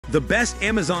The best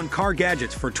Amazon car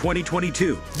gadgets for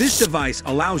 2022. This device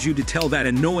allows you to tell that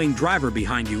annoying driver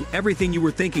behind you everything you were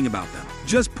thinking about them.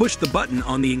 Just push the button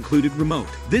on the included remote.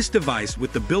 This device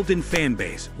with the built-in fan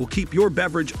base will keep your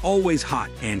beverage always hot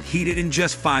and heat it in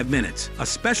just 5 minutes. A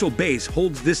special base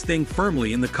holds this thing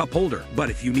firmly in the cup holder, but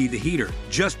if you need the heater,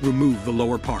 just remove the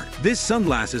lower part. This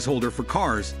sunglasses holder for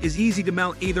cars is easy to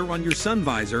mount either on your sun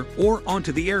visor or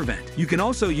onto the air vent. You can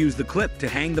also use the clip to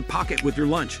hang the pocket with your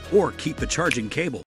lunch or keep the charging cable.